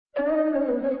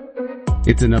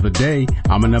It's another day.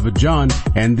 I'm another John,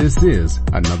 and this is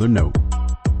Another Note.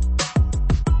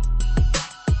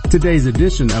 Today's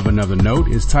edition of Another Note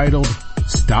is titled,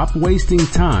 Stop Wasting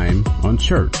Time on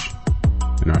Church.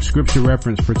 And our scripture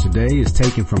reference for today is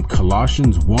taken from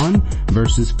Colossians 1,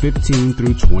 verses 15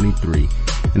 through 23.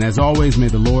 And as always, may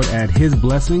the Lord add His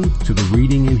blessing to the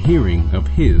reading and hearing of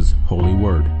His holy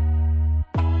word.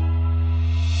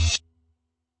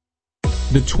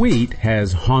 The tweet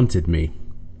has haunted me.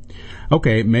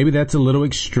 Okay, maybe that's a little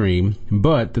extreme,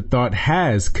 but the thought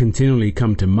has continually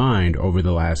come to mind over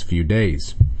the last few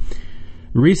days.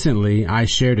 Recently, I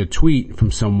shared a tweet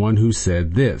from someone who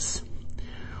said this: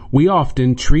 "We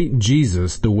often treat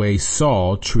Jesus the way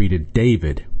Saul treated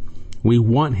David. We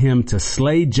want him to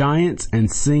slay giants and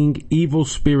sing evil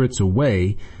spirits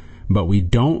away, but we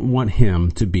don't want him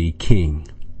to be king."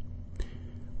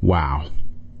 Wow.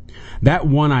 That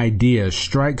one idea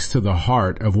strikes to the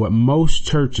heart of what most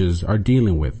churches are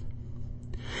dealing with.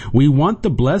 We want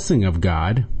the blessing of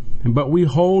God, but we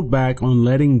hold back on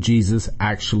letting Jesus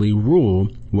actually rule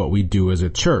what we do as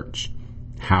a church,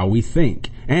 how we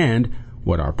think, and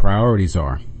what our priorities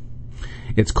are.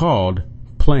 It's called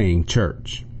playing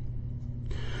church.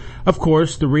 Of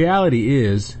course, the reality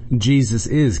is Jesus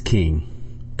is king.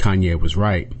 Kanye was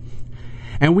right.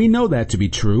 And we know that to be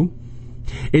true.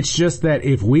 It's just that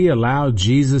if we allow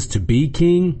Jesus to be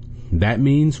king, that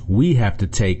means we have to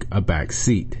take a back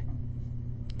seat.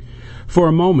 For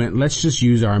a moment, let's just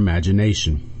use our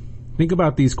imagination. Think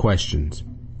about these questions.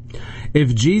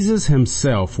 If Jesus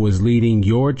himself was leading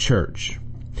your church,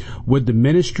 would the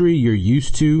ministry you're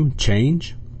used to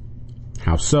change?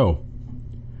 How so?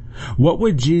 What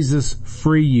would Jesus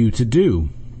free you to do?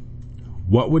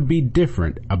 What would be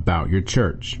different about your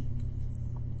church?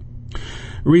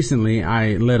 Recently,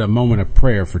 I led a moment of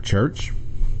prayer for church.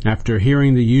 After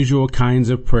hearing the usual kinds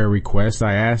of prayer requests,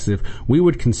 I asked if we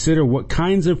would consider what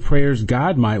kinds of prayers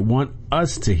God might want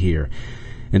us to hear.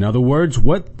 In other words,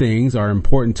 what things are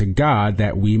important to God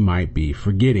that we might be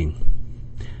forgetting.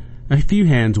 A few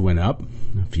hands went up.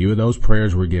 A few of those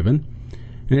prayers were given.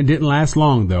 And it didn't last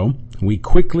long, though. We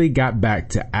quickly got back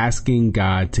to asking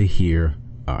God to hear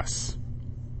us.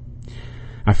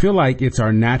 I feel like it's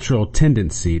our natural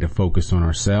tendency to focus on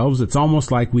ourselves. It's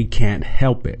almost like we can't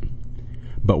help it.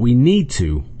 But we need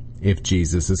to if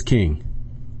Jesus is king.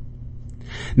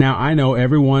 Now, I know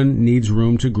everyone needs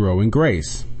room to grow in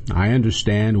grace. I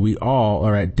understand we all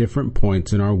are at different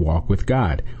points in our walk with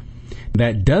God.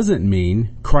 That doesn't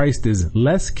mean Christ is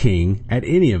less king at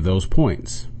any of those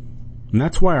points. And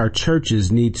that's why our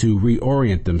churches need to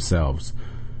reorient themselves.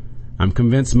 I'm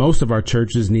convinced most of our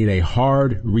churches need a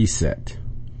hard reset.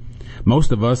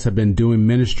 Most of us have been doing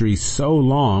ministry so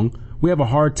long, we have a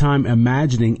hard time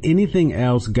imagining anything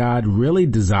else God really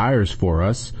desires for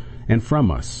us and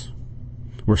from us.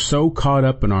 We're so caught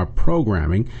up in our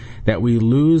programming that we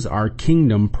lose our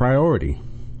kingdom priority,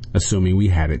 assuming we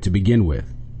had it to begin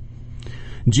with.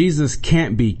 Jesus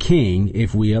can't be king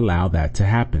if we allow that to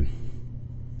happen.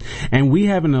 And we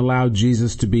haven't allowed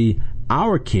Jesus to be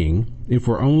our king if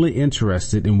we're only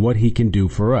interested in what he can do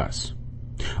for us,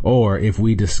 or if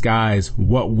we disguise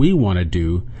what we want to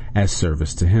do as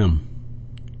service to him.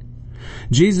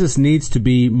 Jesus needs to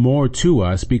be more to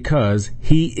us because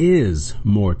he is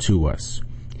more to us.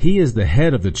 He is the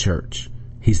head of the church.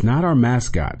 He's not our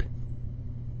mascot.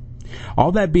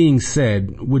 All that being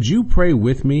said, would you pray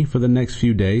with me for the next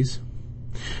few days?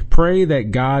 Pray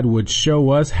that God would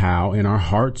show us how, in our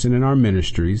hearts and in our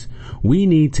ministries, we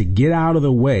need to get out of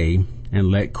the way and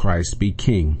let Christ be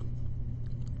king.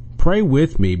 Pray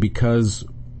with me, because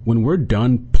when we're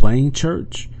done playing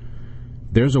church,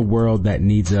 there's a world that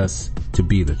needs us to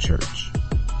be the church.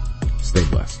 Stay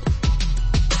blessed.